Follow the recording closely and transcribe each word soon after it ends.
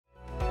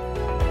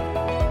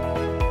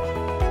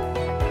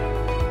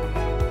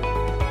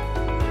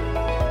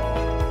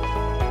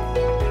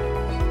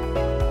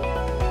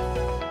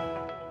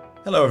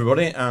Hello,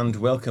 everybody, and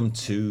welcome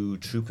to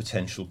True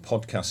Potential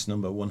podcast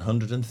number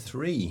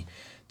 103.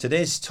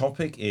 Today's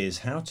topic is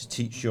how to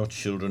teach your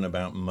children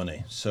about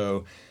money.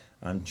 So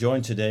I'm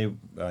joined today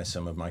by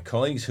some of my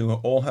colleagues who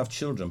all have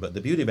children, but the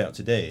beauty about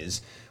today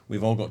is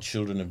we've all got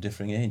children of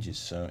differing ages,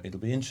 so it'll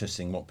be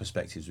interesting what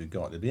perspectives we've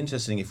got. It'll be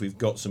interesting if we've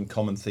got some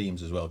common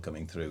themes as well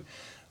coming through.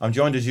 I'm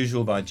joined as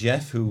usual by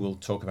Jeff, who will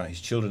talk about his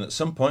children at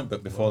some point,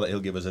 but before that he'll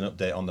give us an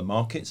update on the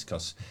markets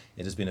because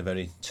it has been a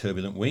very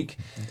turbulent week.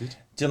 Indeed.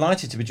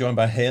 Delighted to be joined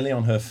by Hayley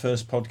on her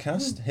first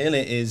podcast. Hayley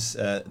is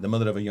the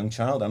mother of a young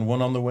child and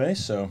one on the way,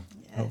 so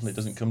hopefully it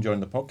doesn't come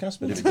during the podcast,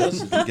 but if it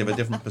does, it'll give a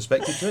different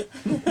perspective to it.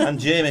 And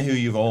Jamie, who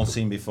you've all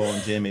seen before,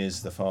 and Jamie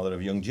is the father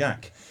of young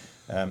Jack.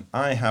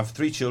 I have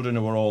three children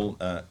who are all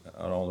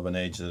of an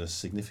age that are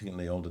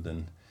significantly older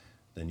than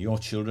your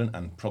children,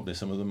 and probably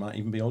some of them might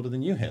even be older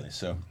than you, Hayley.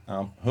 So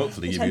I'll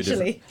hopefully give you a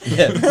different...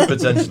 Yeah,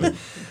 potentially.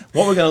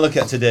 What we're going to look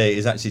at today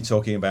is actually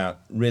talking about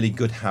really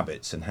good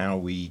habits and how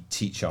we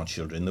teach our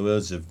children. In the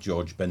words of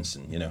George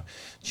Benson,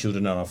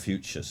 children are our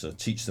future, so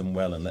teach them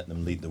well and let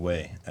them lead the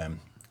way.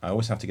 I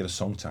always have to get a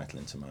song title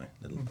into my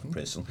little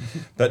appraisal.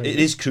 But it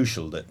is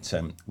crucial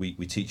that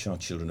we teach our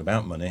children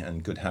about money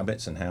and good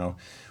habits and how,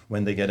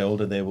 when they get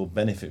older, they will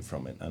benefit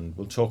from it. And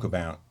we'll talk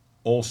about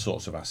all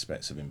sorts of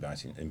aspects of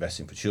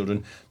investing for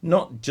children,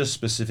 not just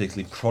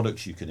specifically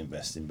products you can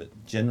invest in,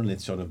 but generally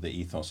sort of the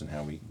ethos and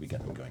how we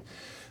get them going.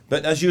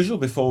 But as usual,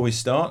 before we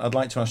start, I'd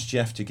like to ask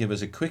Jeff to give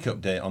us a quick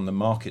update on the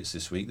markets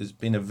this week. There's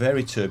been a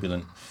very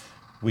turbulent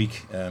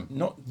week,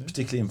 not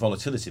particularly in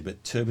volatility,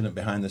 but turbulent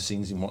behind the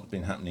scenes in what's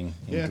been happening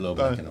in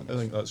global economics. I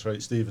think that's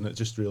right, Steve, and it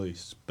just really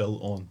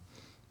built on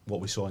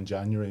what we saw in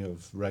January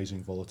of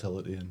rising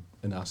volatility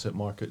in asset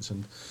markets.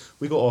 And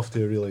we got off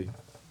to a really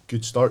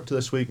good start to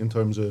this week in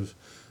terms of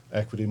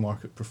equity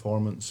market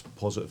performance,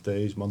 positive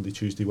days, Monday,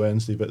 Tuesday,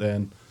 Wednesday, but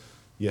then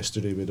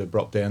yesterday we had an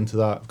abrupt end to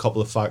that. A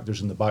couple of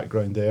factors in the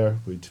background there.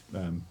 We'd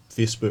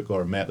Facebook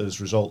or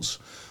Meta's results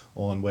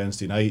on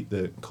Wednesday night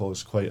that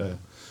caused quite a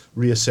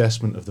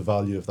reassessment of the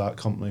value of that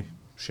company.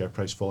 Share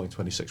price falling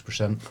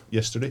 26%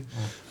 yesterday.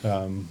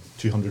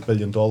 $200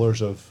 billion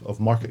of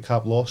market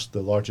cap lost,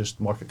 the largest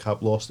market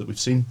cap loss that we've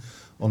seen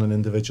on an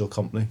individual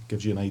company.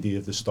 Gives you an idea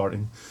of the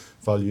starting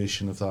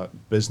valuation of that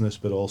business,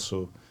 but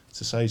also it's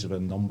the size of a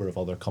number of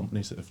other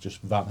companies that have just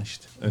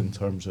vanished in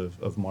terms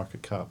of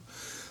market cap.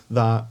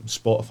 That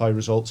Spotify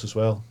results as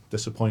well,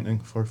 disappointing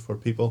for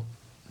people.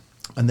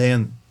 And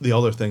then the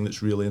other thing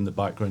that's really in the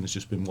background has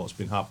just been what's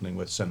been happening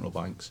with central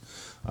banks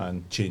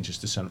and changes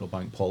to central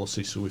bank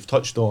policy. So we've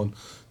touched on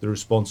the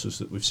responses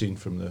that we've seen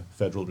from the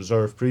Federal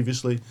Reserve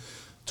previously,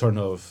 turn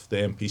of the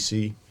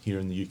MPC here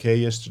in the UK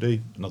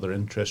yesterday, another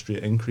interest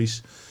rate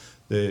increase.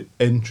 The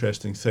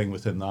interesting thing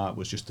within that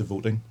was just the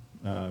voting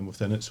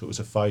within it. So it was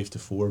a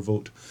 5-4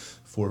 vote,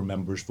 4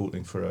 members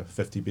voting for a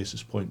 50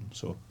 basis point,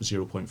 so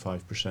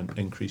 0.5%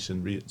 increase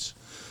in rates,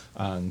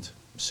 and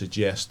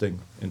suggesting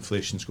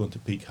inflation's going to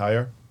peak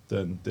higher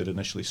than they'd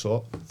initially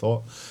thought.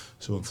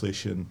 So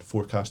inflation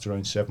forecast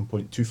around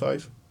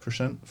 7.25%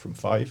 from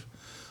 5%,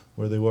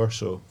 where they were.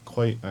 So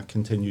quite a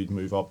continued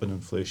move up in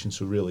inflation.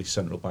 So really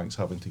central banks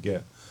having to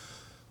get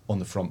on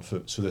the front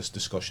foot. So this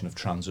discussion of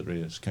transit rate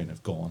is kind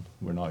of gone.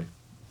 We're now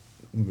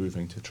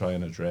moving to try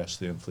and address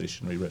the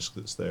inflationary risk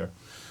that's there.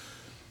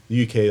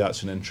 The UK,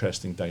 that's an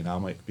interesting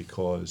dynamic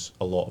because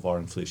a lot of our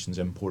inflation's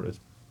imported,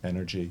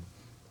 energy,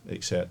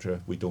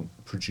 etc. We don't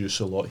produce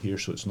a lot here,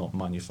 so it's not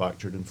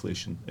manufactured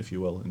inflation, if you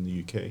will, in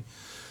the UK.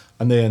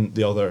 And then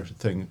the other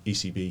thing,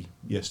 ECB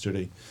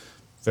yesterday,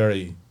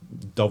 very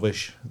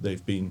dovish.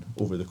 They've been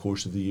over the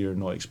course of the year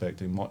not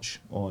expecting much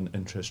on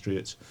interest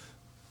rates,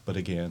 but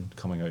again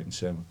coming out and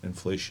saying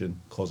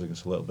inflation causing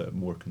us a little bit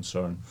more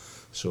concern,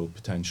 so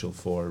potential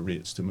for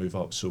rates to move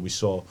up. So we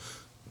saw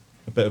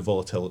a bit of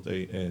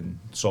volatility in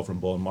sovereign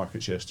bond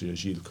markets yesterday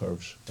as yield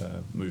curves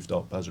moved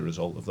up as a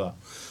result of that.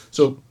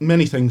 So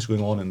many things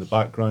going on in the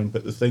background,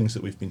 but the things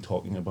that we've been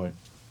talking about,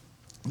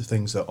 the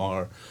things that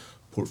our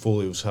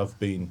portfolios have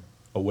been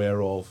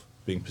aware of,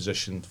 being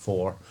positioned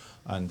for,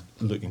 and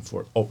looking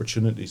for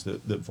opportunities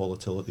that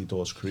volatility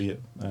does create.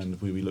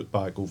 And when we look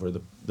back over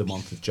the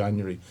month of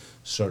January,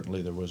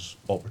 certainly there was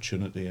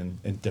opportunity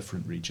in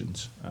different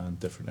regions and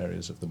different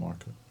areas of the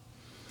market.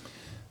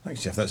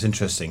 Thanks, Jeff. That's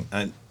interesting.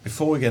 And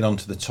before we get on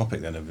to the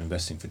topic then of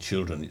investing for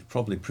children, it's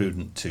probably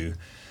prudent to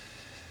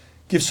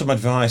give some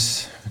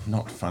advice,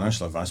 not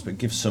financial advice, but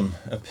give some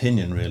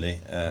opinion really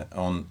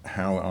on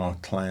how our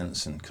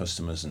clients and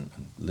customers and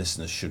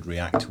listeners should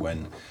react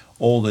when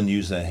all the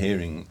news they're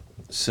hearing,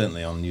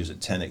 certainly on News at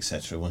 10,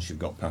 etc., once you've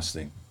got past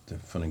the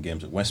fun and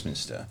games at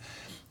Westminster,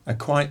 are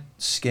quite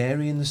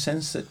scary in the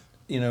sense that,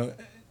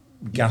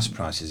 gas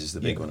prices is the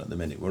big one at the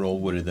minute. We're all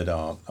worried that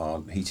our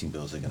heating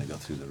bills are going to go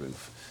through the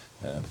roof.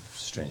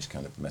 Strange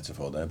kind of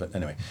metaphor there, but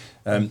anyway.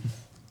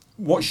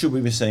 What should we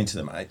be saying to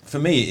them? For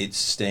me, it's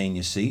stay in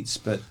your seats,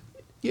 but...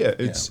 Yeah,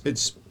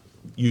 it's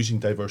using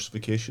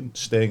diversification,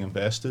 staying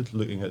invested,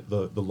 looking at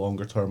the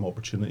longer term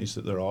opportunities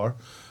that there are.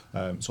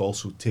 It's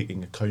also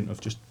taking account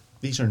of just,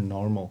 these are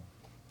normal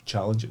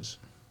challenges.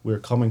 We're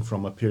coming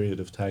from a period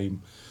of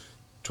time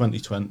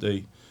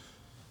 2020,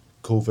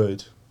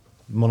 COVID,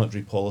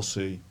 monetary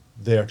policy,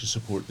 there to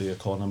support the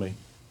economy,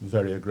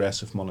 very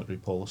aggressive monetary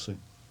policy.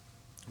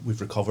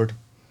 We've recovered.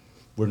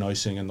 We're now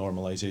seeing a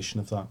normalisation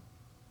of that.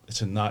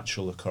 It's a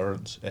natural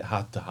occurrence. It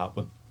had to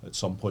happen at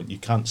some point. You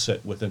can't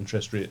sit with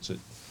interest rates at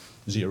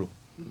zero.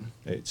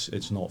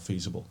 It's not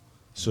feasible.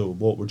 So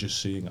what we're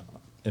just seeing,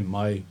 in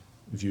my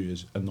view,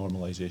 is a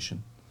normalisation.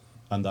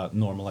 And that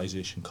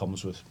normalisation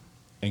comes with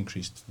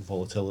increased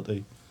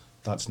volatility.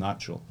 That's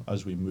natural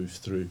as we move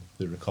through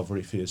the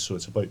recovery phase. So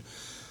it's about,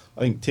 I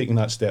think, taking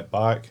that step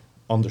back,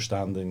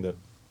 understanding that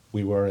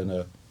we were in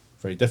a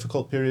very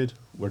difficult period.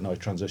 We're now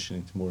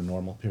transitioning to more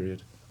normal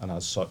period. And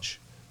as such,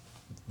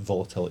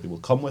 volatility will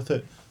come with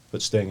it,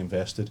 but staying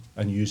invested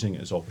and using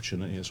it as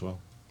opportunity as well.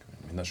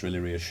 I mean, that's really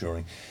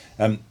reassuring.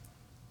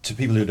 To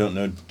people who don't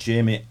know,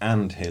 Jamie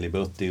and Hayley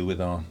both deal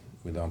with our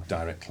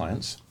direct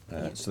clients,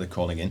 so they're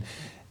calling in.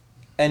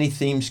 Any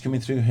themes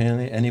coming through,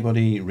 Hayley?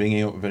 Anybody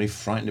ringing up very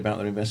frightened about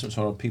their investments,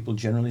 or are people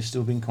generally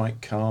still being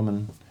quite calm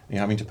and are you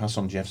having to pass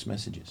on Jeff's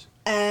messages?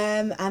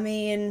 I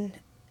mean,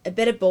 a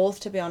bit of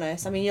both, to be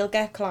honest. I mean, you'll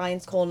get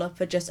clients calling up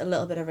for just a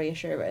little bit of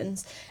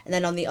reassurance, and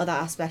then on the other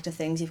aspect of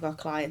things, you've got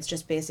clients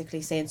just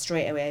basically saying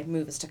straight away,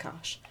 move us to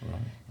cash.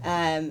 Right.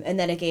 And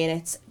then again,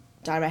 it's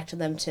directing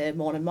them to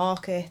morning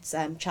markets,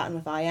 chatting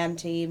with IM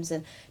teams,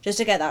 and just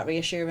to get that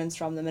reassurance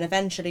from them. And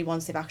eventually,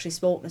 once they've actually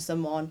spoken to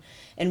someone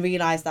and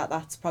realised that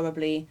that's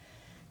probably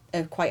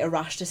quite a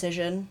rash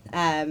decision,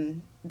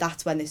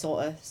 that's when they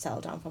sort of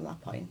settle down from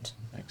that point.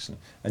 Excellent.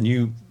 And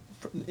you,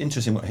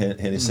 interesting what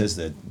Hayley says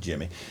there,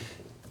 Jamie.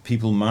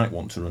 People might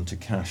want to run to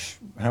cash.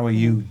 How are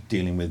you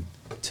dealing with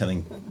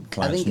telling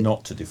clients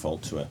not to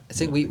default to it? I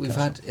think we've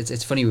had,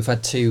 it's funny, we've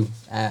had two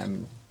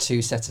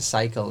sets of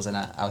cycles, and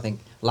I think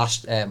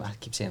I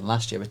keep saying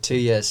last year, but 2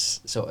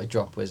 years sort of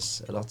drop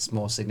was a lot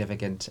more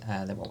significant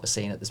than what we're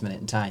seeing at this minute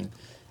in time.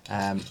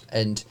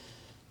 And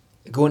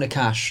going to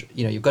cash,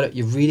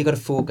 you've really got to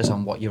focus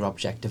on what your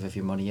objective of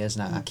your money is.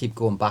 And I keep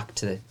going back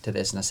to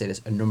this, and I say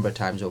this a number of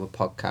times over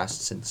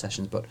podcasts and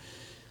sessions, but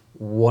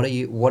what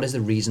is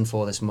the reason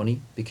for this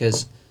money?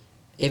 Because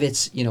if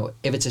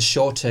it's a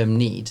short-term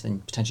need, then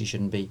potentially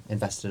shouldn't be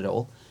invested at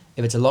all.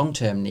 If it's a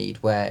long-term need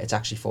where it's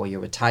actually for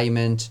your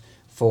retirement,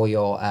 for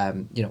your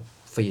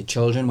for your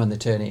children when they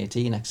turn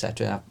 18,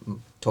 etc. I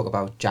talk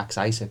about Jack's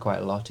ISA quite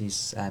a lot.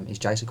 His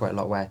JISA quite a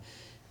lot, where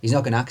he's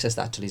not going to access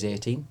that till he's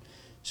 18.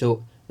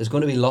 So there's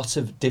going to be lots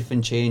of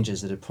different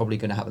changes that are probably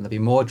going to happen. There'll be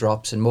more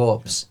drops and more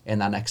ups in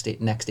that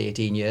next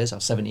 18 years, or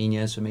 17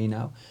 years for me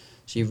now.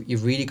 So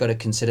you've really got to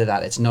consider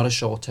that. It's not a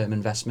short-term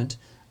investment.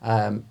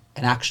 And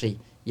actually,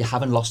 you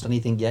haven't lost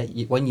anything yet.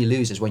 When you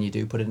lose is when you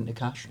do put it into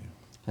cash.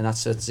 And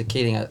that's the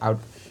key thing.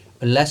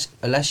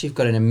 Unless you've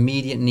got an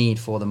immediate need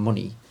for the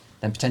money,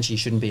 then potentially you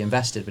shouldn't be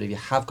invested. But if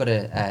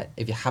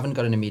you haven't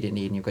got an immediate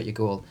need and you've got your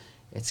goal,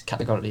 it's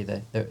categorically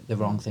the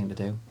wrong thing to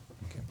do.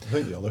 Okay. I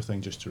think the other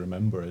thing just to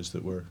remember is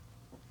that we're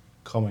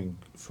coming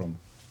from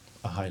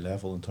a high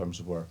level in terms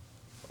of where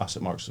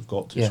asset markets have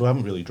got to. Yeah. So we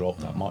haven't really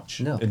dropped that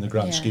much in the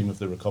grand scheme of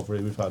the recovery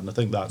we've had. And I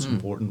think that's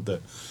important,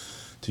 that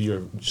to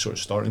your sort of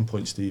starting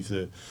point, Steve,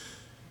 the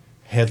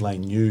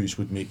headline news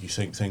would make you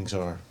think things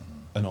are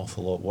an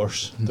awful lot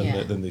worse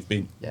than they've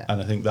been. Yeah.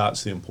 And I think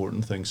that's the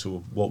important thing.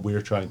 So what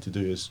we're trying to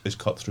do is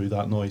cut through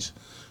that noise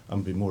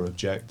and be more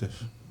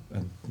objective.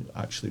 And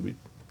actually,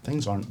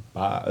 things aren't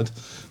bad.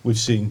 We've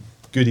seen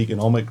good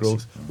economic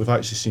growth. We've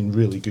actually seen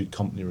really good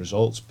company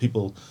results.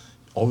 People,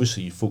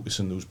 obviously, you focus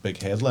on those big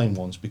headline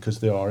ones because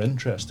they are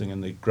interesting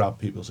and they grab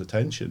people's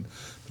attention.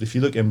 But if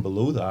you look in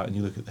below that and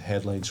you look at the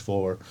headlines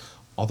for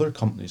other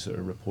companies that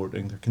are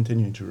reporting, they're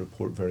continuing to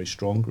report very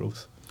strong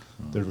growth.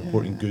 They're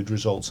reporting good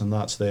results, and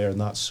that's there,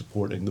 and that's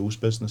supporting those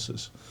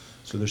businesses.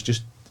 So there's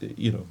just,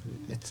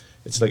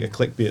 it's like a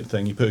clickbait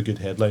thing. You put a good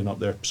headline up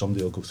there,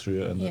 somebody will go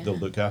through it and they'll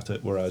look at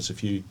it. Whereas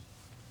if you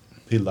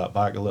peel that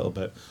back a little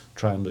bit,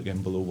 try and look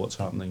in below what's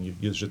happening,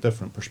 there's a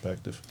different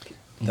perspective.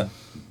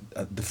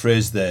 The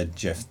phrase there,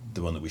 Jeff,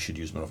 the one that we should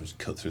use more often is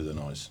cut through the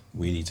noise.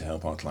 We need to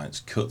help our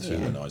clients cut through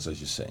the noise, as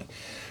you're saying.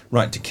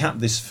 Right, to cap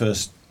this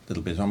first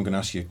little bit, I'm going to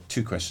ask you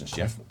two questions,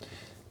 Jeff.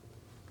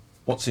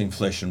 What's the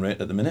inflation rate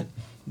at the minute,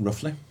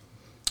 roughly?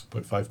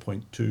 About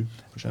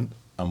 5.2%.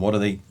 And what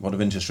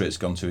have interest rates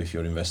gone to if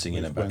you're investing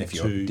if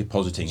you're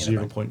depositing in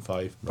a bank?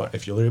 0.5. But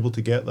if you're able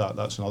to get that,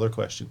 that's another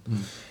question.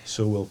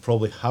 So we'll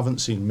probably haven't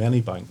seen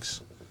many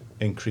banks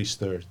increase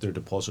their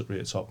deposit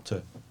rates up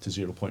to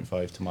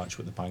 0.5 to match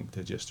what the bank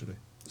did yesterday.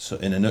 So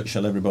in a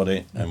nutshell,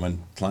 everybody, and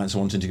when clients are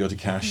wanting to go to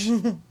cash,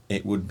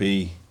 it wouldn't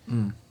be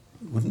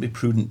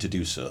prudent to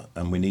do so.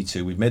 And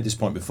we've made this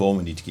point before,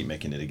 we need to keep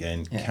making it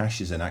again. Yeah. Cash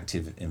is an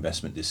active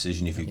investment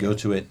decision. If you go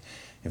to it,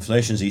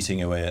 inflation's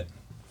eating away at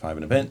 5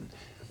 and a bit,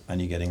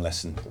 and you're getting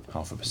less than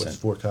 0.5%. With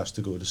forecast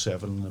to go to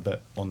 7 and a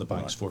bit on the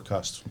bank's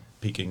forecast,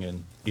 peaking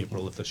in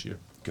April of this year.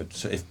 Good.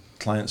 So if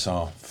clients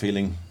are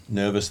feeling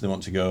nervous, they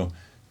want to go,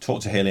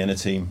 talk to Hayley and her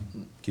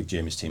team, give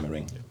Jamie's team a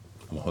ring, and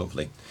we'll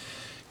hopefully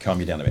calm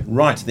you down a bit.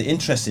 Right, the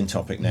interesting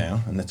topic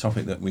now, and the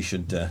topic that we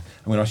should, I'm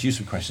going to ask you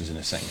some questions in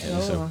a second,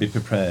 Hayley, so be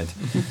prepared.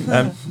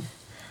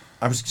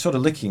 I was sort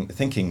of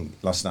thinking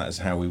last night as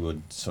how we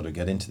would sort of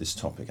get into this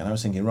topic, and I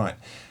was thinking, right,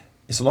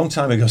 it's a long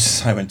time ago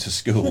since I went to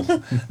school,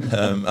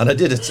 and I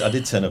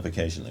did turn up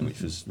occasionally,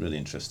 which was really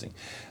interesting.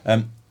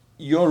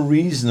 You're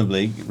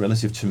reasonably,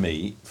 relative to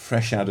me,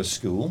 fresh out of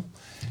school.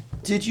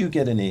 Did you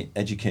get any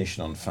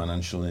education on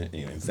financial,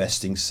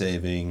 investing,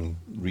 saving,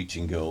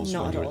 reaching goals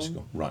Not when at you were all. at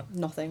school? Right,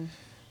 Nothing.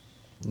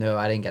 No,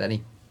 I didn't get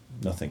any.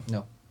 nothing.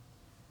 No.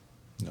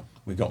 No.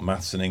 We got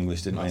maths and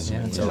English, didn't Maths, we?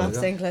 yeah, And that's all all.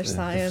 Maths, English, the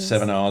science.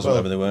 7 hours, Well,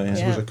 whatever they were. I Yeah.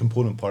 suppose Yeah. a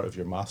component part of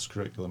your maths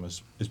curriculum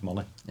is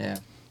money, Yeah.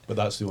 but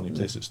that's the only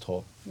place it's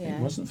taught. Yeah.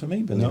 It wasn't for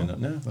me, believe it or not.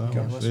 No, No,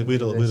 gosh. we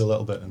had a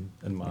little bit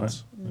in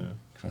maths. Right. Yeah.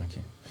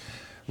 Crikey.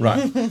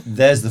 Right,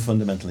 there's the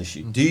fundamental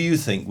issue. Do you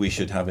think we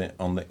should have it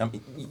on the... I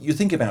mean, you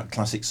think about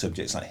classic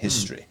subjects like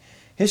history.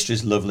 History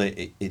is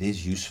lovely. It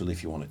is useful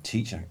if you want to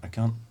teach. I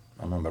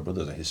know my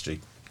brother's a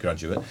history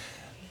graduate.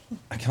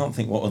 I can't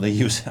think what other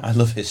use... I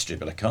love history,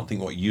 but I can't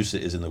think what use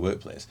it is in the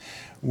workplace.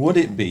 Would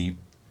it be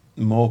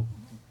more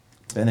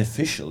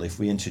beneficial if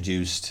we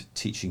introduced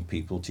teaching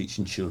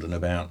children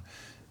about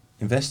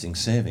investing,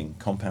 saving,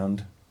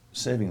 compound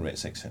saving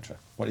rates, etc.?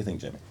 What do you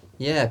think, Jamie?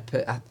 Yeah,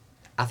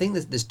 I think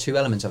there's two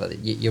elements of it.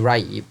 You're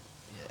right.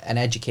 An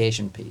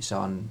education piece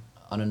on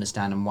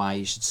understanding why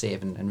you should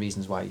save and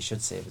reasons why you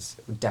should save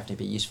would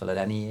definitely be useful at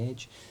any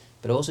age.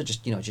 But also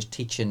just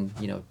teaching,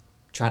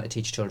 trying to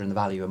teach children the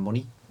value of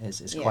money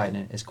is quite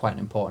an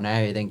important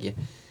area. I think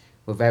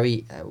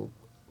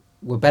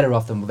we're better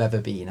off than we've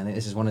ever been. I think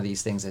this is one of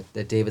these things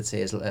that David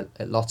says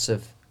at lots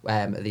of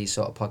these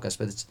sort of podcasts.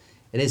 But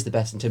it is the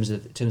best in terms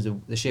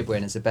of the shape we're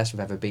in. It's the best we've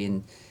ever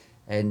been,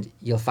 and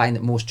you'll find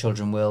that most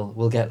children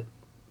will get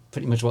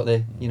pretty much what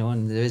they,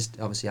 and there is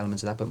obviously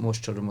elements of that, but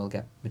most children will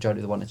get majority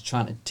of the one. It's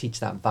trying to teach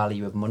that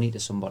value of money to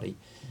somebody.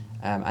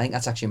 I think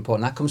that's actually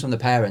important. That comes from the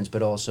parents,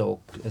 but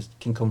also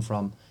can come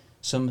from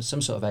some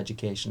sort of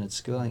education at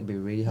school. I think it'd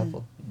be really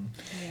helpful.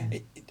 Yeah.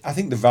 I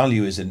think the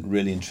value is a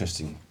really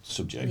interesting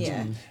subject.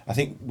 Yeah. I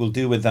think we'll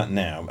deal with that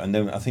now, and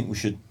then I think we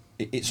should...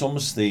 It's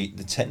almost the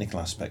technical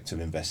aspect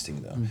of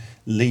investing, though.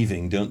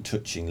 Leaving, don't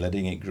touching,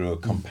 letting it grow,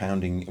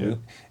 compounding. Yeah.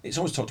 It's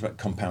always talked about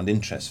compound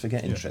interest.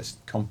 Forget interest.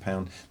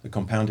 The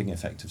compounding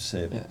effect of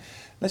saving.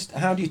 Yeah.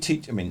 How do you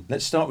teach? I mean,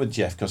 let's start with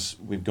Jeff, because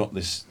we've got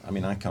this. I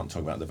mean, I can't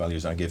talk about the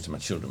values I give to my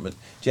children, but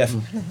Jeff,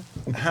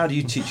 how do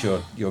you teach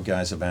your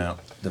guys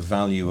about the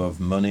value of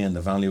money and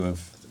the value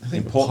of the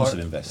importance of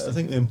investing? I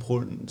think the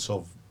importance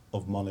of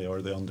money,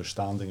 or the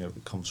understanding of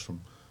it, comes from,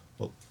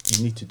 well,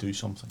 you need to do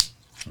something.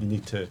 You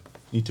need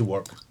to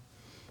work.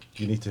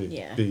 You need to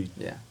be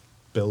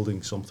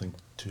building something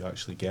to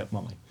actually get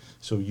money.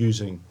 So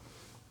using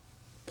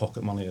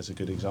pocket money as a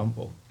good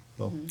example,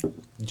 well,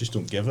 you just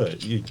don't give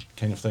it. You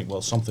kind of think,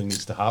 well, something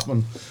needs to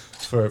happen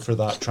for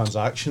that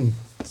transaction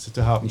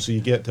to happen. So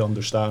you get to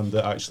understand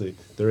that actually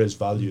there is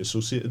value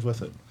associated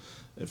with it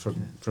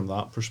from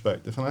that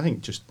perspective. And I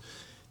think just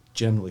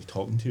generally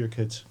talking to your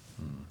kids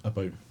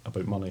about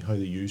money, how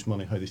they use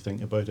money, how they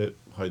think about it,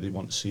 how they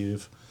want to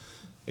save,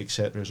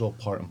 etc., is all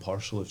part and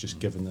parcel of just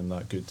giving them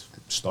that good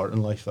start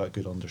in life, that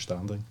good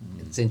understanding.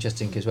 It's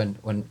interesting because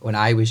when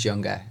I was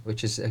younger,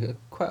 which is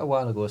quite a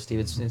while ago, Steve,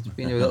 it's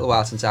been a little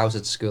while since I was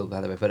at school,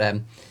 by the way,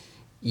 but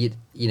your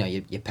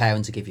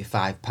parents would give you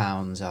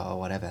 £5 or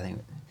whatever. I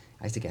think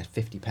I used to get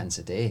 50 pence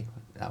a day.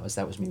 That was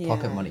my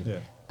pocket money.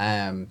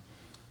 Yeah.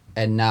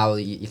 And now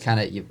you kind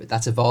of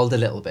that's evolved a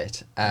little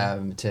bit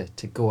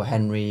to Go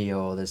Henry,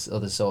 or there's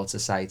other sorts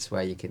of sites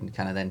where you can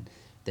kind of then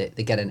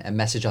they get a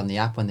message on the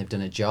app when they've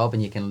done a job,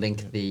 and you can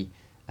link the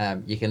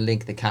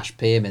cash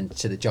payment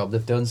to the job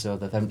they've done. So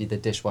they've emptied the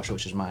dishwasher,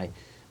 which is my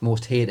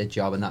most hated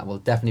job, and that will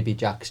definitely be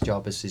Jack's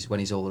job when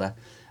he's older.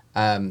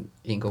 You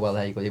can go, well,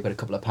 there you go, you've got a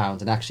couple of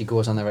pounds, and actually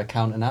goes on their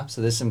account and app. So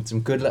there's some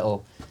good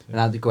little,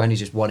 and Go Henry's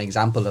just one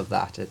example of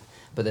that.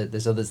 But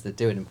there's others that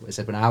do it. And I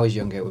said when I was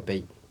younger, it would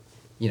be,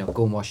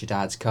 go and wash your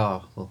dad's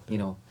car. Well,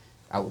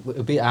 I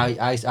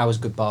was a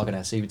good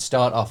bargainer, so he would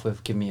start off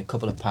with giving me a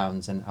couple of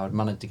pounds, and I would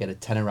manage to get a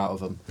tenner out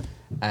of him,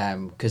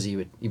 because he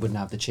wouldn't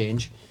have the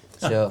change.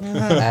 So,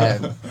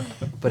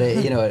 but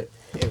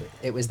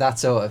it was that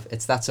sort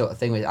of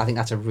thing. I think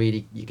that's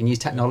you can use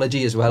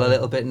technology as well a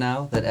little bit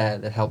now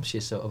that helps you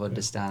sort of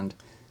understand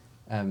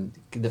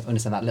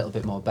that little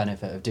bit more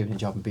benefit of doing a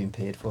job and being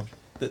paid for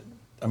it.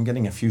 I'm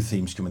getting a few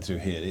themes coming through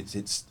here.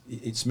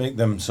 It's make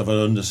them sort of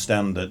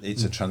understand that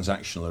it's a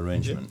transactional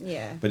arrangement.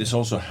 Yeah. But it's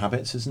also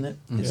habits, isn't it?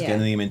 It's Yeah.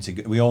 getting them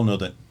into. We all know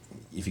that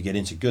if you get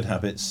into good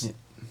habits,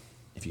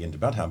 if you get into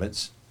bad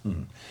habits.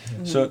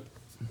 So,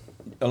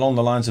 along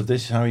the lines of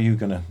this, how are you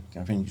going to?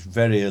 I mean, it's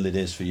very early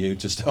days for you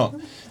to start.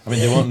 I mean,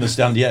 they won't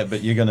understand yet,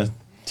 but you're going to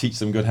teach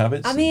them good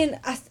habits. I mean,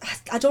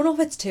 I don't know if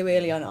it's too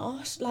early or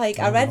not. Like,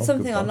 I read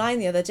something online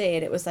the other day,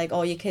 and it was like,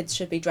 oh, your kids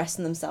should be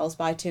dressing themselves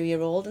by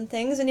 2-year-old and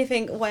things, and you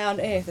think, where on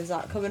earth is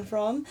that coming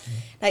from?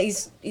 Like,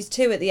 he's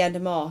 2 at the end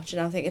of March,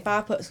 and I think if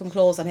I put some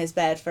clothes on his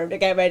bed for him to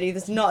get ready,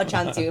 there's not a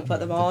chance he would put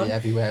them on.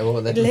 Everywhere,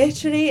 won't they?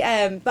 Literally,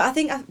 but I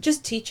think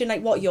just teaching,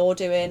 like, what you're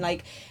doing,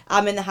 like,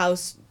 I'm in the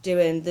house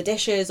doing the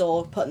dishes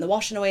or putting the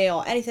washing away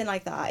or anything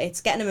like that.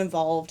 It's getting them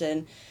involved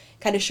and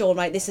kind of shown,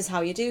 right, this is how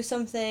you do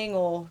something,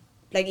 or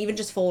like even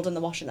just folding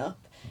the washing up.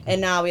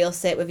 And now he'll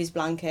sit with his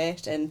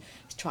blanket and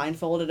try and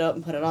fold it up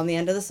and put it on the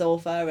end of the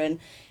sofa. And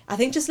I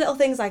think just little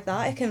things like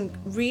that, it can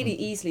really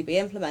easily be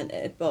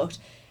implemented. But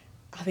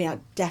I mean,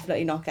 I'm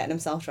definitely not getting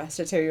himself dressed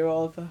at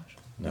 2-year-old. But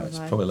no, it's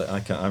probably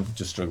I'm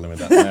just struggling with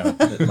that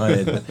now at my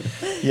age. But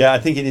yeah, I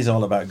think it is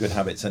all about good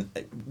habits, and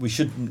we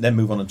should then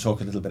move on and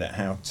talk a little bit about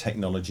how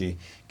technology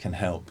can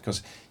help,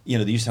 because they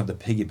used to have the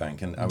piggy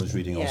bank, and I was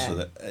reading also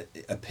that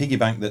a piggy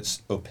bank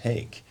that's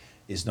opaque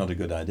is not a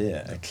good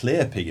idea. A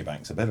clear piggy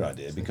bank's a better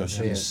idea, because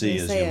you can see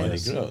as your money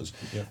grows.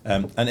 Yeah.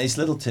 And it's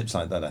little tips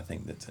like that, I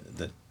think,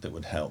 that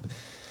would help.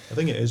 I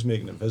think it is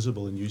making it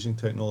visible and using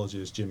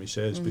technology, as Jimmy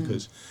says,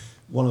 because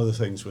one of the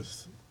things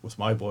with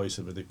my boys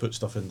is that they put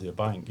stuff into a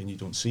bank and you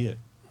don't see it.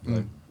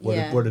 Like,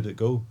 where did it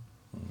go?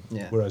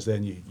 Yeah. Whereas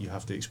then you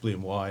have to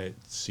explain why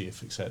it's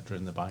safe, etc.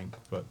 in the bank.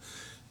 But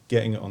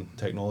getting it on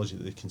technology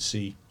that they can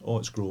see,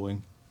 it's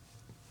growing,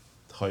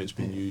 how it's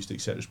being used,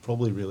 etc., is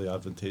probably really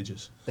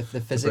advantageous. The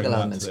physical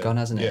element's gone,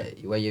 hasn't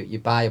it? Where you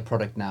buy a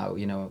product now,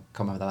 can't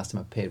remember the last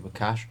time I paid with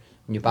cash.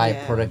 When you buy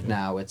a product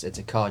now, it's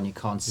a card and you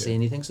can't see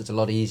anything, so it's a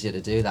lot easier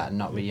to do that and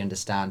not really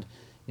understand.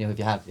 If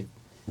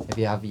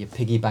you have your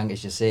piggy bank,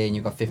 as you say, and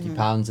you've got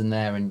 £50 in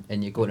there,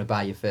 and you're going to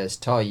buy your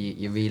first toy,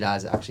 you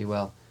realise that actually,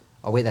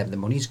 wait there, the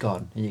money's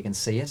gone, and you can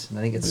see it. And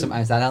I think it's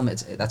sometimes that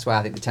element. That's why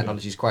I think the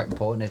technology is quite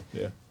important,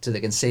 so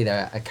they can see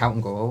their account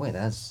and go, oh wait,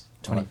 there's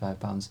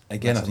 £25.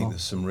 Again, I think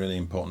there's some really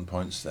important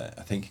points there.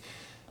 I think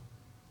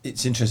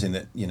it's interesting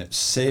that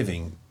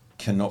saving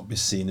cannot be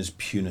seen as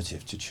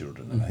punitive to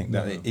children. And I think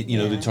that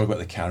they talk about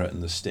the carrot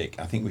and the stick.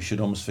 I think we should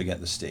almost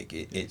forget the stick.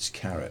 It's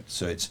carrot.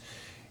 So it's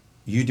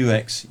you do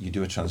X, you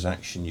do a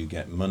transaction, you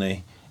get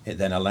money. It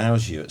then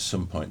allows you at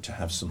some point to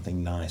have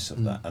something nice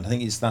of that. And I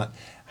think it's that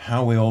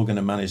how we're all going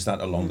to manage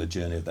that along the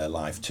journey of their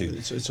life too.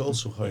 It's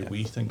also how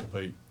we think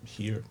about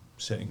here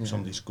setting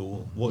somebody's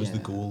goal. What is the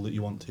goal that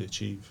you want to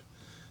achieve?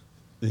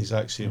 The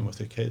exact same with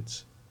your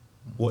kids.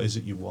 What is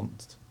it you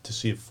want to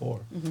save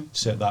for?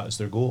 Set that as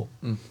their goal,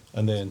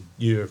 and then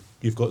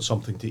you've got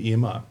something to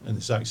aim at. And the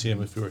exact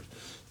same if we're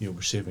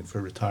saving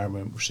for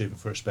retirement, we're saving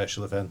for a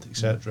special event,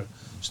 etc.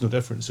 It's no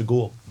different. It's a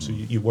goal. So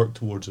you work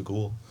towards a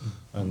goal,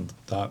 and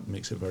that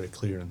makes it very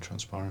clear and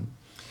transparent.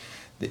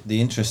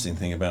 The interesting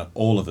thing about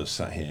all of us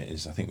sat here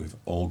is I think we've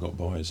all got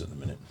boys at the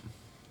minute.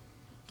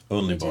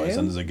 Only boys,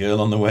 and there's a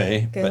girl on the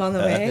way.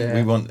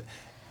 We want.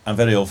 I'm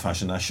very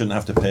old-fashioned. I shouldn't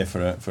have to pay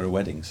for a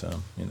wedding,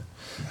 so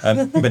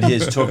but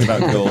here's talking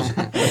about goals.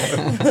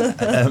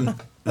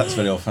 That's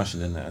very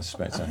old-fashioned, isn't it? I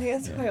suspect. I think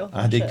that's very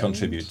old-fashioned. I did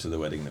contribute to the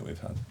wedding that we've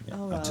had.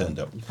 I turned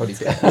up. You probably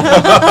did.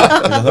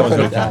 That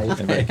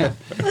was very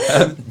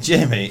good.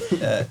 Jamie,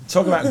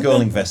 talk about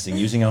goal investing,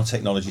 using our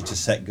technology to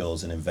set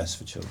goals and invest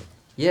for children.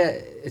 Yeah,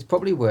 it's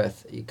probably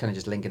worth you kind of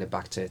just linking it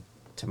back to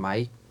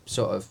my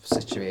sort of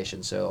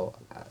situation. So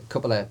a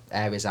couple of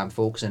areas I'm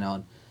focusing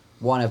on.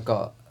 One,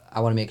 I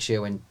want to make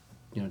sure when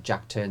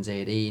Jack turns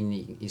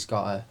 18, he's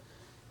got a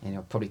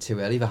probably too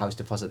early for house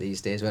deposit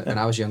these days. When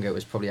I was younger, it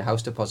was probably a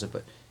house deposit,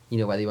 but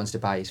whether he wants to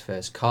buy his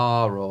first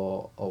car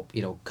or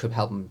could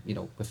help him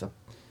with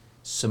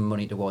some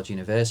money towards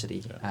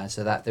university.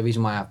 So that the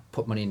reason why I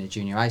put money in a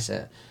junior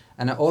ISA,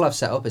 and all I've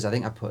set up is I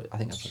think I put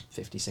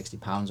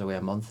 £50-60 away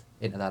a month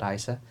into that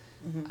ISA,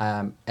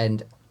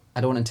 and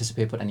I don't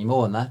anticipate putting any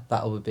more than that.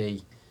 That'll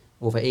be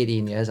over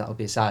 18 years, that'll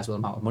be a sizable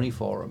amount of money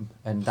for him,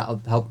 and that'll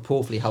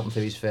hopefully help him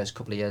through his first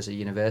couple of years of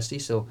university.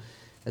 So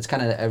it's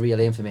kind of a real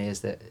aim for me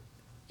is that,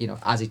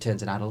 as he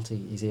turns an adult,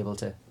 he's able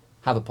to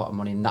have a pot of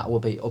money, and that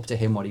will be up to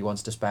him what he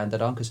wants to spend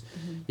it on, because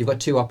you've got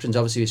two options.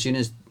 Obviously, as soon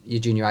as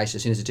your junior ISA,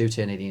 as soon as they do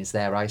turn 18, it's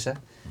their ISA.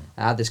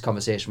 I had this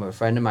conversation with a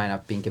friend of mine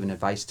I've been giving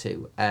advice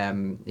to.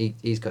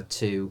 He's got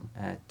two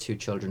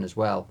children as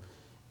well,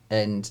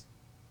 and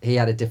he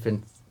had a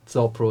different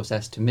thought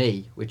process to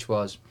me, which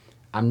was,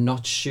 I'm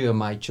not sure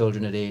my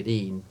children at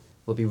 18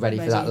 will be ready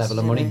for that level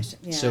of money.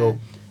 So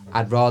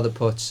I'd rather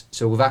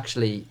we've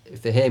actually,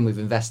 for him, we've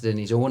invested in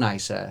his own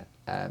ISA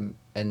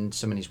and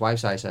some in his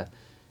wife's ISA,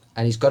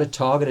 and he's got it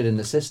targeted in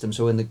the system.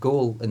 So in the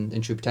goal,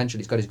 in True Potential,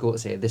 he's got his goal to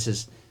say, this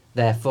is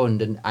their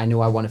fund, and I know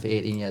I want it for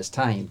 18 years'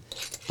 time,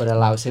 but it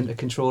allows him to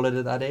control it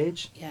at that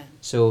age. Yeah.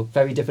 So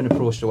very different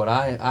approach to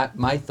what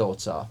my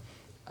thoughts are,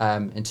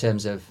 in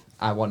terms of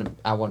I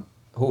want.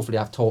 Hopefully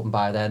I've taught him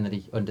by then that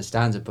he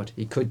understands it, but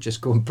he could just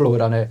go and blow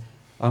it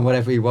on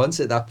whatever he wants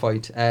at that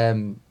point.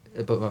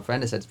 But my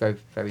friend has said it's very,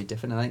 very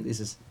different. I think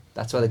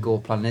that's why the goal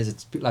planning is.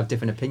 It's people have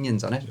different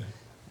opinions on it,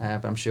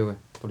 but I'm sure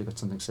we've probably got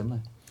something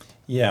similar.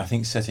 Yeah, I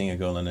think setting a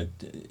goal and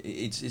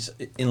it's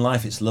in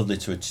life. It's lovely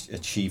to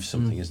achieve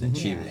something, isn't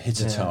it? Hit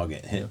a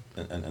target,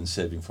 and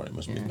saving for it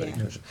must be very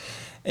crucial.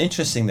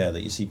 Interesting there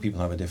that you see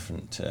people have a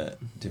different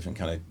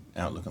kind of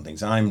outlook on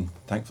things. I'm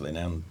thankfully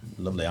now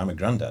lovely. I'm a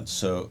granddad,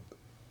 so.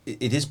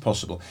 It is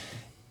possible.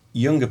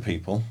 Younger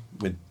people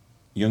with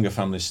younger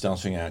families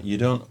starting out, you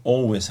don't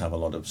always have a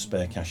lot of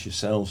spare cash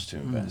yourselves to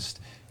invest.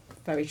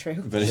 Very true.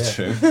 Very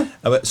true.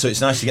 So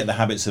it's nice to get the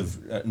habits of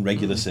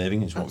regular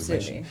saving, is what we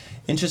Absolutely. mentioned.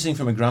 Interesting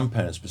from a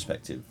grandparent's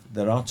perspective,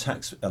 there are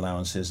tax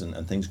allowances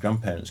and things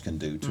grandparents can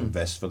do to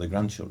invest for their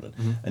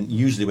grandchildren. And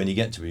usually when you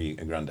get to be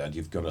a granddad,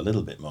 you've got a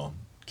little bit more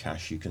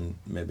cash. You can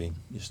maybe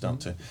you start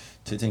to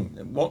think.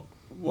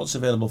 What's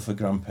available for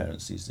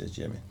grandparents these days,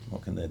 Jamie?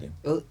 What can they do?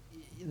 Well,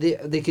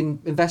 they can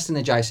invest in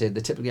a JISA.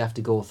 They typically have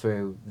to go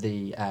through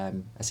the I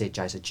say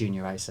JISA,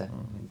 junior ISA,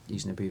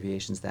 using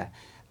abbreviations there.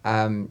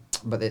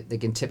 But they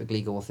can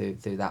typically go through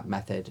that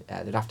method.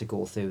 They'd have to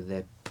go through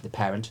the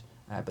parent,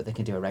 but they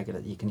can do a regular.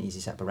 You can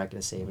easily set up a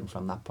regular saving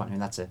from that point,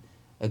 and that's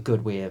a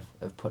good way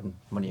of putting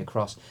money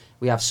across.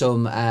 We have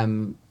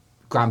some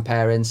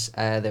grandparents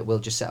that will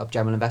just set up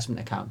general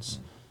investment accounts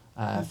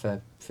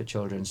for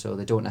children, so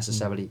they don't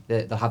necessarily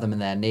they'll have them in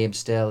their name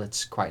still.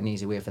 It's quite an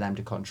easy way for them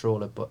to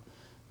control it, but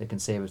they can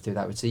save it through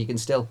that. So you can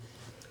still,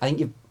 I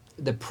think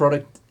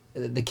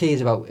the key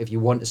is about, if you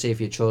want to save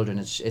for your children,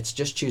 it's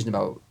just choosing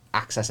about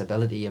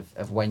accessibility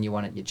of when you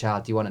want it your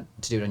child. Do you want it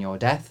to do it on your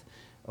death,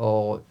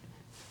 or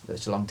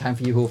it's a long time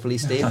for you, hopefully,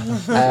 Steve.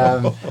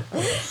 But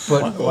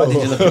Why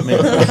did you look at me?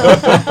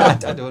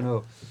 I don't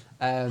know.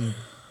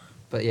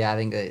 But yeah, I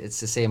think that it's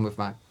the same with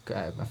my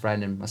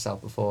friend and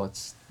myself before.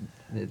 It's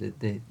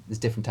there's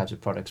different types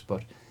of products,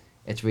 but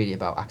it's really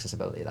about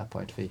accessibility at that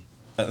point for you.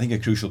 I think a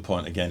crucial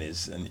point again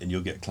is, and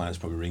you'll get clients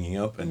probably ringing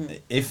up, and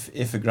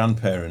if a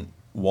grandparent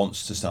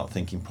wants to start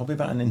thinking probably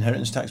about an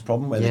inheritance tax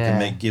problem where they can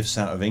make gifts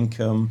out of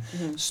income,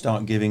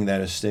 start giving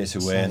their estate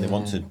away, and they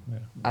want to.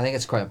 I think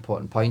it's quite an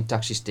important point,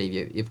 actually, Steve.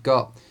 You've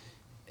got,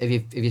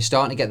 if you're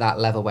starting to get that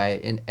level where,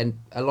 and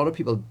a lot of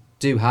people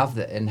do have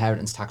the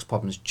inheritance tax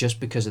problems just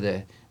because of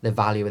the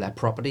value of their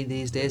property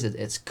these days.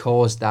 It's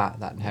caused that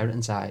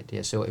inheritance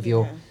idea. So if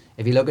you're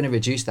looking to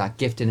reduce that,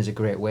 gifting is a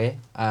great way.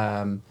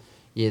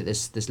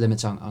 There's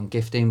limits on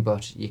gifting,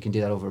 but you can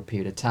do that over a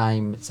period of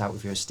time. It's out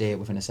of your estate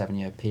within a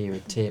 7-year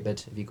period,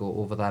 tapered if you go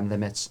over them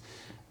limits.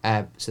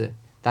 So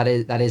that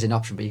is an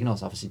option, but you can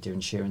also obviously do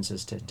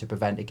insurances to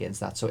prevent against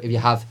that. So if you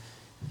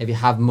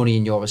have money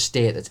in your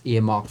estate that's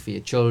earmarked for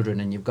your children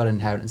and you've got an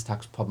inheritance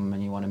tax problem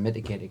and you want to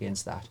mitigate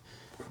against that,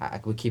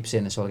 we keep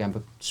saying this all again,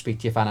 but speak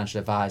to your financial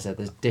advisor.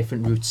 There's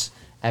different routes.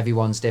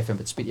 Everyone's different,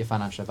 but speak to your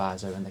financial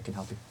advisor and they can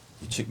help you.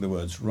 You check the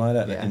words right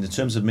out. Yeah. In the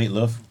terms of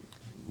meatloaf,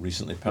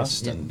 recently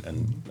passed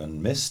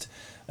and missed,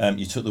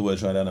 you took the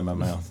words right out of my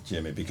mouth,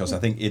 Jamie, because I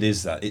think it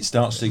is that. It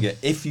starts to get,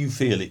 if you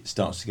feel it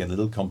starts to get a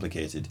little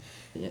complicated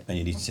and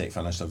you need to take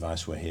financial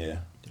advice, we're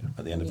here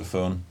at the end of the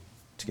phone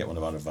to get one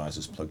of our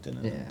advisors plugged in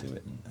and do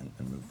it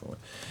and move forward.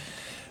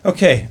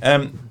 Okay,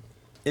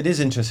 it is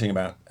interesting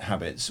about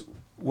habits.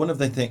 One of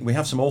the things, we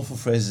have some awful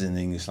phrases in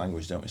the English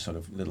language, don't we? Sort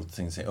of little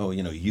things say,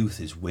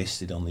 youth is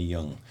wasted on the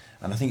young.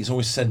 And I think it's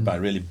always said by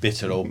really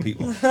bitter old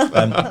people.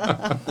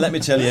 Let me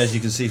tell you, as you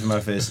can see from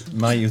my face,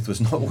 my youth was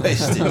not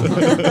wasted.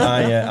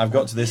 I've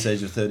got to this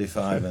age of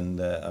 35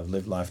 and I've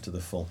lived life to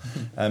the full.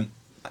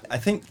 I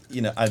think,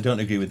 I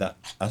don't agree with that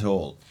at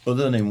all,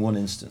 other than in one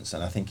instance,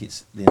 and I think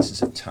it's the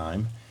instance of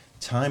time.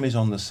 Time is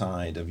on the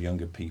side of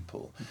younger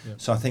people. Yeah.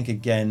 So I think,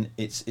 again,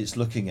 it's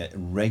looking at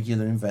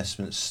regular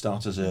investments,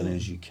 start as early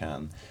as you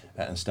can,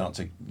 and start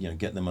to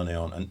get the money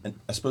on. And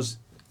I suppose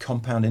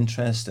compound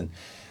interest. And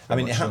I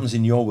mean, it happens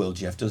in your world,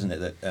 Jeff, doesn't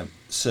it, that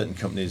certain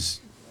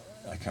companies,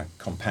 like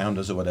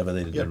compounders or whatever,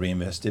 they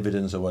reinvest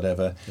dividends or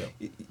whatever.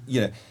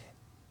 Yep.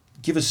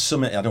 Give us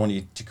some, I don't want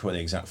you to quote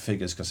the exact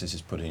figures because this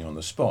is putting you on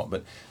the spot,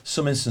 but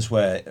some instance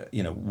where,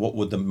 what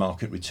would the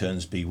market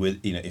returns be with,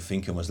 if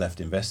income was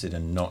left invested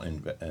and not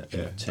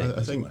taken?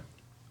 I think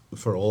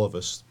for all of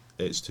us,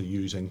 it's to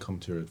use income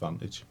to your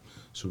advantage.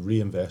 So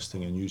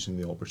reinvesting and using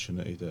the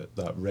opportunity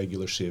that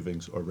regular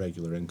savings or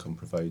regular income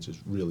provides is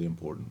really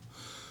important.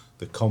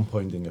 The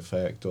compounding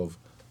effect of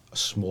a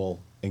small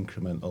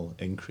incremental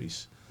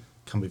increase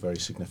can be very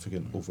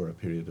significant over a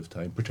period of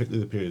time,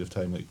 particularly the period of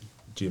time like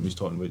Jamie's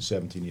talking about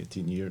 17,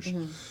 18 years,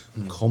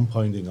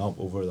 compounding up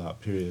over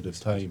that period of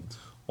time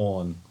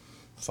on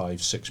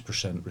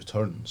 5-6%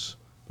 returns,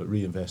 but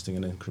reinvesting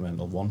an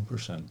incremental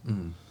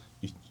 1%.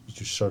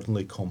 You're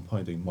certainly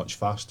compounding much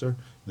faster.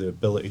 The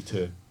ability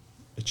to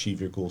achieve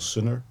your goals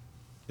sooner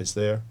is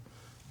there,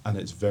 and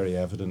it's very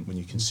evident when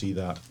you can see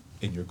that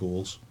in your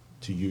goals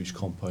to use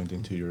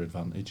compounding to your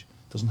advantage.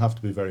 It doesn't have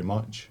to be very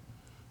much,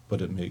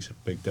 but it makes a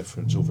big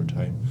difference over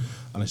time.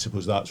 And I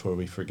suppose that's where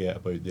we forget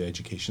about the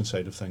education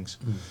side of things,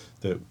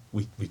 that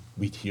we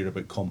hear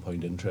about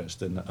compound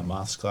interest in a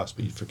maths class,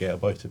 but you forget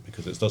about it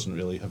because it doesn't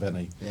really have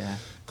any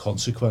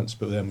consequence.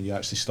 But then when you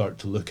actually start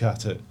to look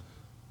at it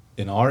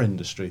in our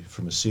industry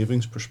from a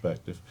savings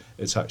perspective,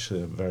 it's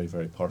actually a very,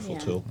 very powerful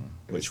tool,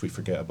 which we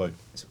forget about.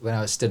 When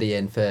I was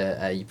studying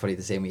for, you probably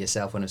the same with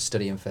yourself, when I was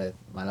studying for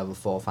my level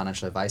 4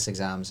 financial advice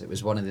exams, it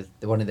was one of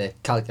the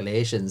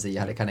calculations that you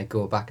had to kind of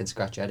go back and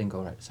scratch your head and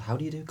go, right, so how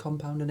do you do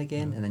compounding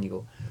again? And then you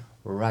go,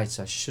 right,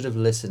 so I should have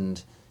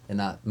listened in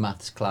that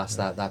maths class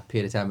that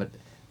period of time, but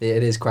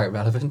it is quite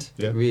relevant.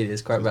 Yeah. It really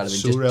is quite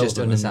relevant, so just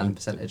to understand the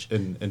percentage.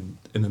 In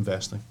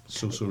investing,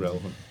 so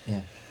relevant.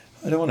 Yeah.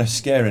 I don't want to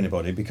scare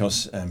anybody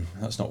because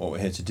that's not what we're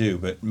here to do.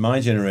 But my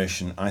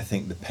generation, I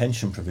think the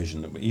pension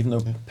provision, that even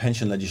though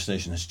pension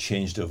legislation has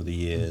changed over the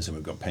years and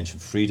we've got pension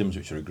freedoms,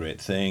 which are a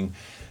great thing,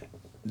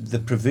 the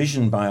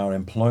provision by our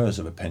employers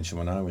of a pension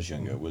when I was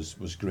younger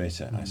was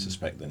greater, I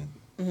suspect, than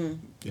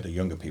the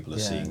younger people are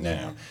seeing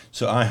now.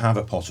 So I have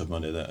a pot of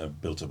money that are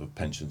built up of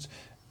pensions.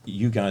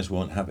 You guys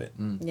won't have it.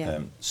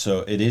 So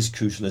it is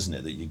crucial, isn't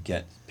it, that you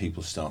get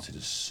people started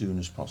as soon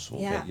as possible.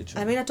 Yeah, Get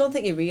your I mean, I don't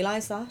think you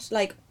realise that.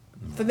 Like,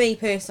 for me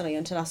personally,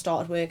 until I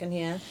started working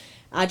here,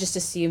 I just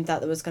assumed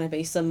that there was going to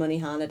be some money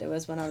handed to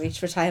us when I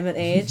reached retirement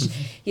age.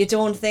 You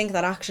don't think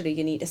that actually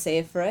you need to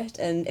save for it.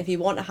 And if you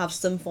want to have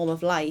some form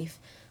of life,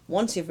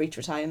 once you've reached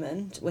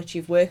retirement, which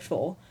you've worked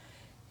for,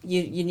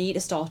 you need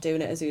to start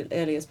doing it as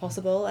early as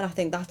possible. And I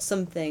think that's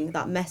something,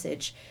 that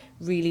message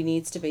really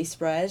needs to be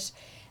spread.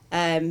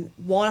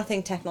 One, I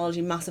think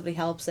technology massively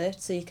helps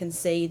it. So you can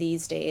see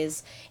these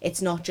days,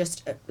 it's not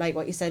just like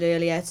what you said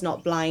earlier, it's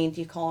not blind,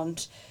 you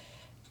can't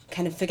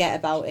kind of forget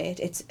about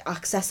it. It's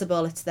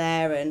accessible, it's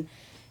there. And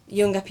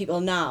younger people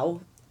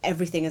now,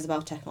 everything is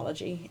about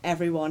technology.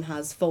 Everyone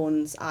has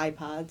phones,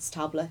 iPads,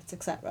 tablets,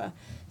 etc.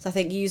 So I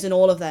think using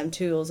all of them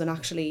tools and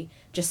actually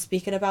just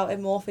speaking about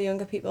it more for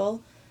younger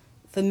people,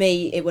 for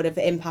me, it would have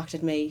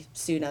impacted me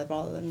sooner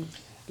rather than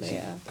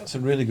later. That's a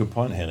really good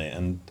point, Haley,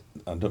 and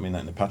I don't mean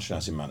that in a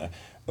patronising manner.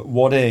 At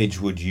what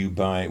age did you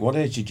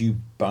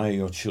buy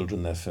your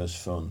children their first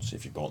phones?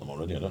 If you bought them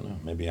already, I don't know.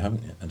 Maybe you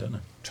haven't yet. I don't know.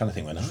 I'm trying to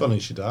think when. It's funny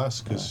you should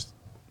ask, because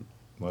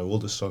my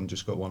oldest son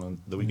just got one on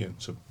the weekend,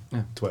 so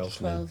 12.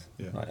 12.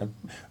 Yeah. Right.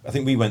 I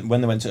think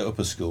when they went to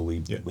upper school, we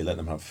let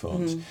them have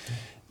phones.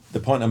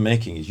 The point I'm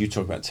making is you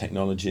talk about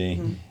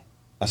technology.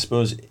 I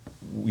suppose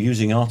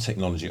using our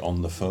technology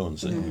on the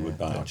phones that we would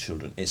buy our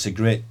children, it's a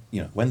great,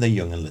 when they're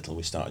young and little,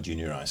 we start a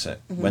junior ISET.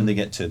 When they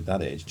get to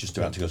that age, just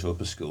about to go to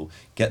upper school,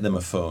 get them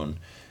a phone,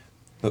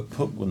 but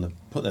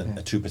put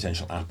a True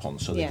Potential app on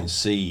so they can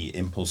see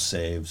impulse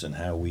saves and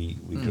how we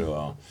grow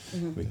our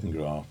we can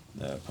grow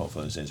our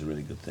portfolios is a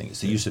really good thing. It's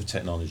the use of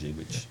technology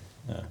which.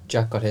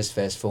 Jack got his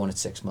first phone at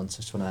 6 months.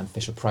 It's one of them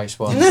Fisher Price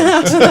ones.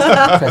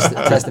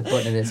 press the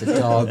button and it's a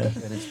dog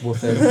and it's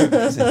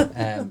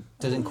woofing.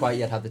 Doesn't quite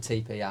yet have the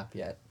TP app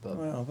yet, but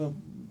Well,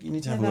 you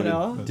need to have Never a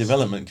know. look.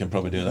 Development can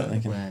probably do that. They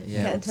can.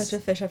 Get in touch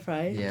with Fisher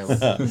Price. Yeah,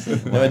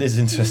 No, it is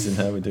interesting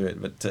how we do it.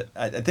 But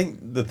I think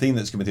the theme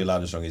that's coming through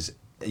loud and strong is,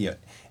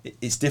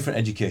 it's different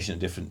education at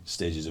different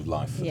stages of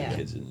life for the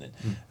kids, isn't it?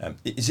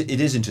 It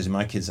is interesting.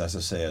 My kids, as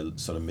I say, are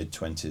sort of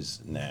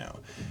mid-20s now,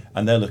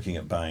 and they're looking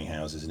at buying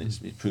houses, and it's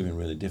proving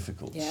really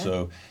difficult. Yeah.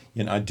 So,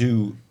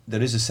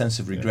 there is a sense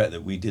of regret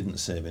that we didn't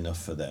save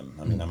enough for them.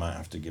 I mean, I might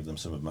have to give them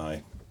some of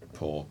my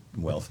poor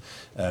wealth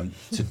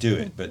to do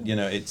it, but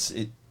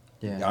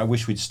I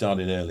wish we'd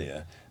started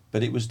earlier.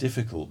 But it was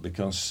difficult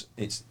because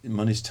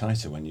money's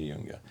tighter when you're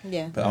younger.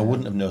 Yeah. But I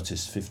wouldn't have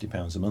noticed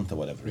 £50 a month or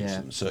whatever it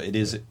is. So it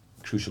is a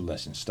crucial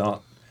lesson.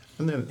 Start.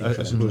 And then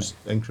I suppose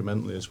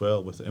incrementally as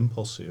well with the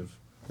impulsive,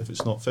 if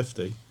it's not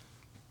 50,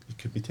 it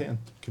could be 10, it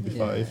could be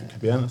 5, it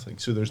could be anything.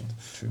 So there's,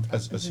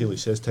 as Haley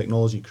says,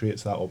 technology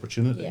creates that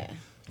opportunity. Yeah.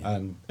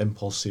 And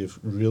impulsive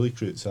really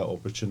creates that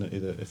opportunity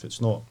that if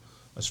it's not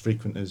as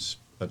frequent as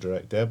a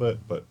direct debit,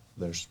 but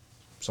there's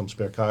some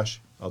spare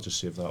cash, I'll just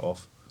save that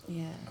off.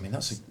 Yeah. I mean,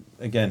 that's,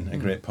 a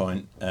great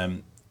point.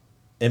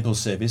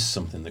 Impulse save is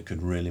something that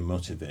could really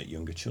motivate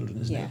younger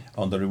children, isn't it?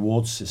 On the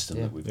rewards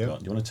system that we've got.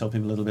 Do you want to tell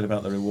people a little bit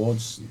about the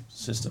rewards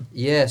system?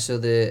 Yeah, so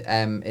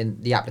in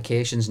the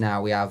applications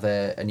now we have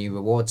a new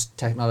rewards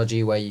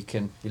technology where you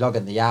log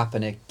in the app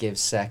and it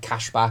gives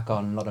cash back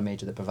on a lot of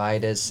major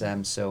providers.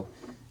 So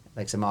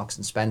like some Marks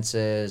and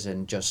Spencers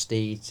and Just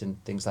Eat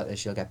and things like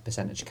this, you'll get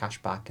percentage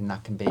cash back, and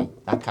that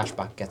cash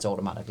back gets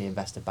automatically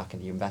invested back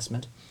into your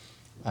investment.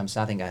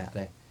 So I think I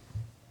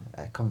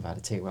can't remember, I had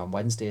a take on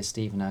Wednesday,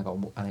 Steve and I got,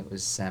 I think it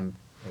was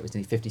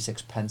nearly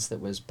 56 pence that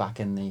was back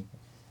in the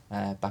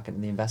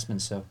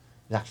investment. So it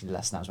was actually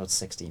less than that. It was about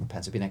 16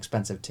 pence. It'd be an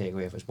expensive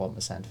takeaway if it was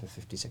 1% for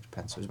 56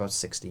 pence. So it was about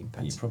 16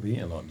 pence. You probably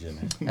eat a lot,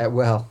 Jimmy.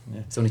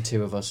 It's only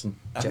two of us. And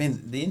I mean,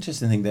 the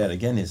interesting thing there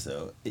again is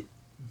though,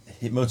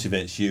 it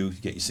motivates you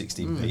to get your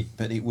 16p,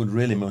 but it would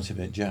really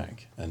motivate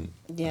Jack. And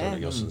I don't know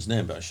your son's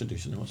name, but I should do.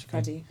 Shouldn't I? What's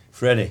your name?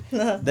 Freddie.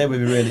 They would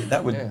be really.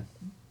 That would.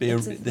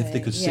 If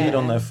they could see it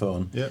on their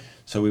phone,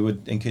 so we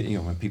would encourage,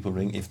 when people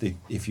ring,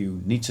 if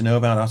you need to know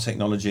about our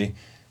technology,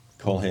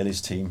 call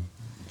Haley's team.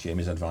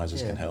 Jamie's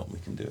advisors can help. We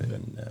can do it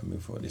and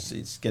move forward.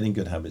 It's getting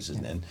good habits,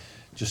 isn't it? And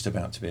just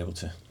about to be able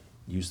to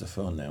use the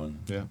phone now,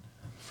 and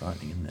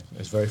frightening, isn't it?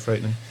 It's very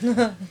frightening.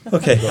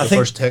 Okay, I got the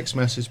first text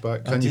message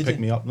back. Can you pick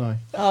me up now?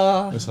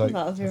 Oh, it's like,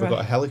 have I got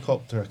a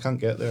helicopter? I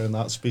can't get there in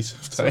that space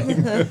of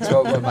time.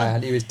 So what my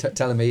auntie was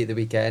telling me the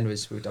weekend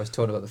was, I was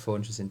talking about the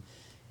phone. She was saying,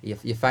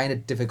 you find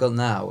it difficult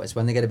now. It's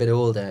when they get a bit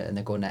older and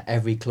they're going to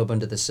every club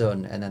under the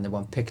sun, and then they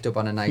want picked up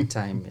on a night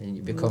time, and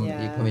you become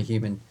a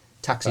human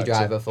taxi Taxi,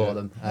 driver for yeah.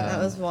 them. That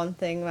was one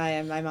thing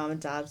my mum and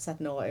dad said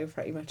no to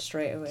pretty much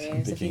straight away.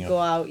 Is if Picking you up. go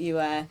out,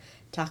 you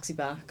taxi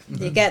back.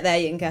 You get there,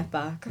 you can get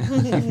back.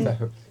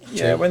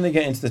 Yeah, when they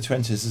get into the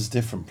 20s, there's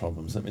different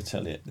problems, let me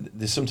tell you.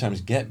 They sometimes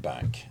get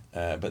back,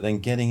 but then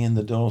getting in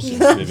the door seems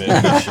to be a bit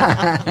of an issue.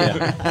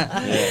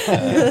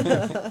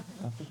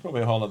 I've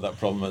probably all had that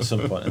problem at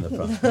some point in the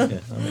past. Yeah,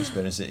 I've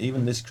experienced it.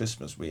 Even this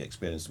Christmas, we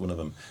experienced one of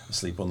them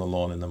asleep on the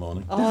lawn in the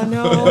morning. Oh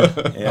no!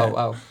 Yeah.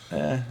 Oh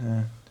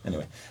wow.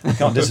 Anyway, I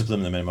can't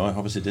discipline them anymore. I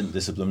obviously didn't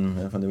discipline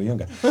them when they were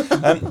younger.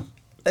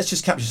 Let's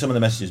just capture some of the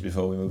messages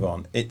before we move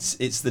on.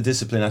 It's the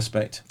discipline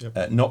aspect,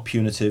 Yep. not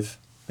punitive,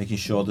 making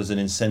sure there's an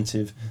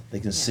incentive. They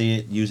can see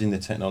it using the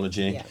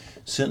technology. Yeah.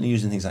 Certainly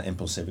using things like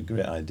Impulsive, a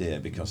great idea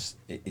because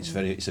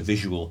it's a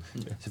visual,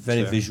 it's a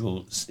very Sure.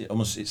 visual,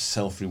 almost it's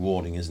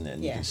self-rewarding, isn't it?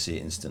 And you Yeah. can see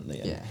it instantly.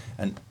 And, Yeah.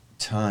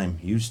 and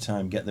use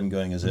time, get them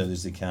going as early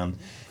as they can.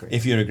 Great.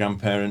 If you're a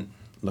grandparent,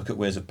 look at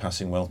ways of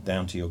passing wealth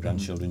down to your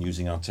grandchildren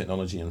using our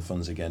technology and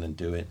funds again and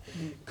do it.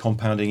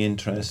 Compounding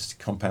interest,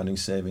 compounding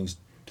savings.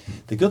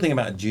 The good thing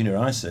about a junior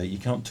ISA, you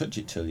can't touch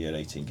it till you're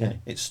 18, can you?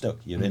 It's stuck.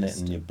 You're in it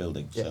and you're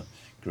building. Yeah. So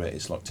great,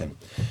 it's locked in.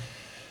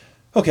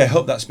 Okay, I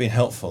hope that's been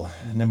helpful.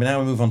 And then now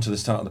we move on to the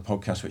start of the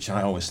podcast, which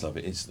I always love.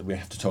 It's that we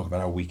have to talk about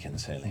our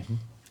weekends, Hayley.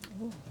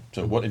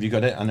 So what have you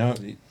got? I know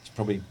it's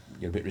probably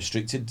you're a bit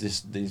restricted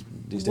these days.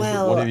 But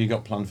Well, what have you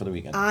got planned for the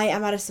weekend? I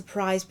am at a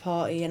surprise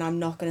party, and I'm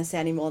not going to say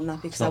any more than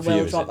that because It's not I for you,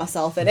 will is drop it?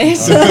 myself in it.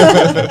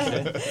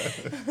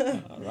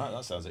 Okay. All right,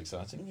 that sounds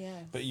exciting. Yeah.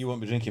 But you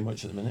won't be drinking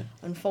much at the minute.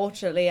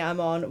 Unfortunately, I'm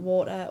on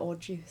water or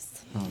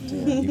juice. Oh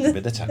dear. You could be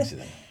the taxi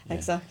then. Yeah.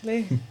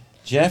 Exactly.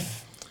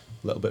 Jeff.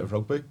 A little bit of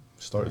rugby.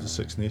 Started the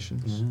Six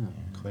Nations.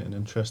 Quite an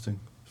interesting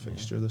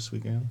fixture this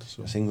weekend.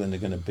 So Yes, England are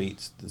going to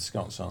beat the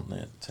Scots, aren't they?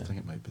 I think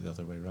it might be the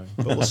other way around,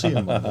 but we'll see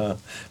on Monday.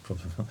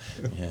 Probably.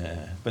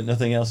 Yeah, but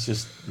nothing else.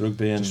 Just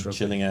rugby and Just rugby,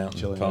 chilling out and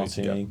chilling out,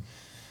 partying.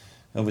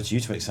 Over to you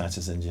to excite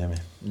us then, Jamie.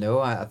 No,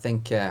 I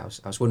think I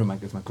was wondering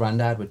if my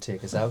granddad would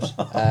take us out.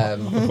 But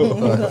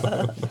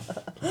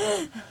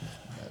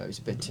it was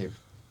a bit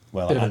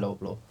Well, of a low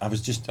blow. I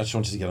just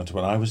wanted to get onto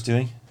what I was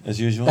doing as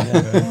usual.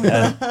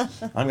 Yeah.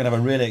 I'm going to have a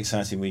really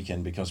exciting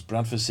weekend because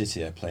Bradford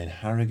City are playing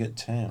Harrogate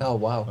Town. Oh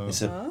wow.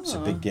 It's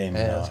a big game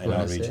Yeah, now that's in good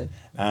our to see. region,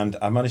 and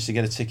I managed to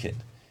get a ticket.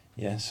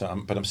 Yeah, so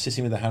I'm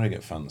sitting with the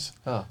Harrogate fans.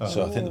 Oh.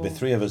 So I think there'll be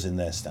 3 of us in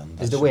their stand.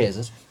 Is the actually. way, is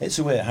it? It's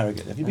away at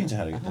Harrogate. Have you been to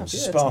Harrogate? I It's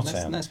have, a yeah, spa it's a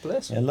town. nice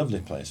place. Yeah, lovely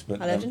place.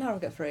 But I lived in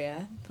Harrogate for a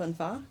year. Fun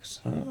fact.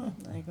 Oh,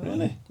 There you go.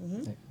 really?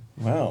 Mhm.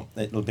 Well,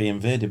 it'll be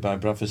invaded by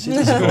Bradford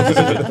City supporters.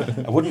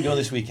 I wouldn't go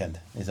this weekend,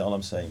 is all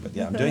I'm saying. But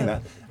yeah, I'm doing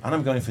that. And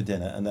I'm going for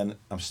dinner. And then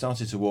I'm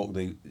starting to walk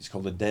it's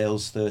called the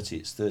Dales 30.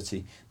 It's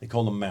 30, they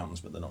call them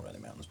mountains, but they're not really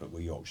mountains. But we're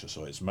Yorkshire,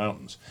 so it's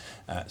mountains.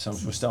 So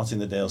we're starting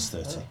the Dales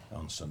 30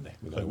 on Sunday.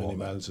 We're How going to many walk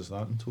that. miles is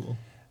that in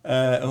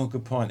total?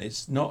 Good point.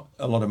 It's not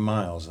a lot of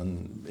miles,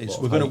 and Lot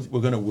we're of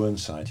going height. to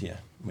Whernside here,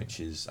 which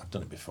is I've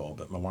done it before,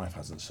 but my wife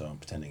hasn't, so I'm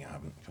pretending I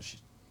haven't because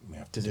we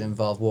have to. Does it do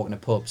involve walking to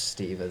pubs,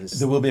 Steve? Or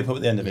There will be a pub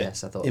at the end of it.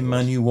 Yes, I thought in it my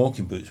was. new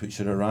walking boots, which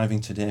are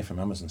arriving today from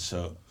Amazon,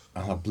 so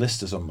I'll have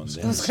blisters on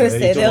Monday. I was gonna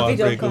say, Don't they'll wanna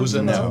be break done those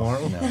in comfortable.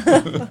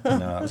 tomorrow. No,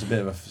 that was a bit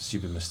of a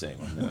stupid mistake,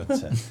 wasn't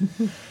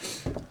it?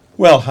 But,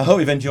 well, I hope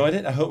you've enjoyed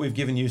it. I hope we've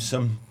given you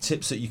some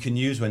tips that you can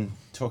use when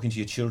talking to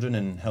your children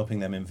and helping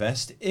them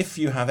invest. If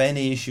you have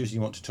any issues,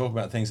 you want to talk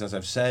about things, as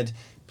I've said,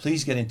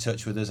 please get in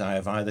touch with us. I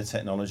have either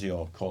technology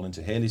or call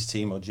into Hayley's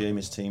team or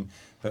Jamie's team.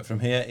 But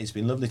from here, it's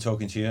been lovely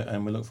talking to you,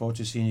 and we look forward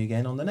to seeing you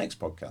again on the next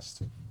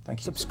podcast. Thank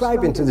you.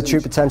 Subscribing to the True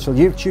Potential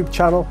YouTube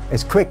channel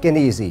is quick and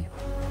easy.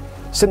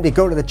 Simply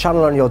go to the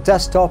channel on your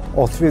desktop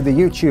or through the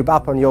YouTube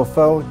app on your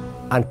phone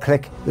and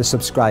click the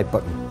subscribe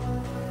button.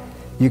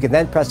 You can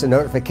then press the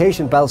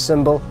notification bell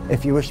symbol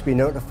if you wish to be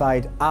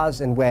notified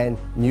as and when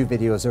new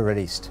videos are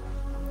released.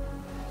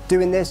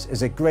 Doing this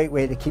is a great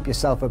way to keep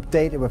yourself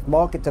updated with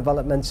market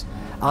developments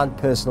and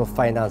personal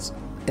finance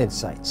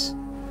insights.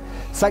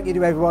 Thank you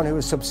to everyone who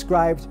has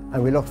subscribed,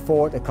 and we look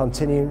forward to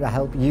continuing to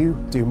help you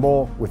do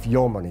more with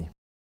your money.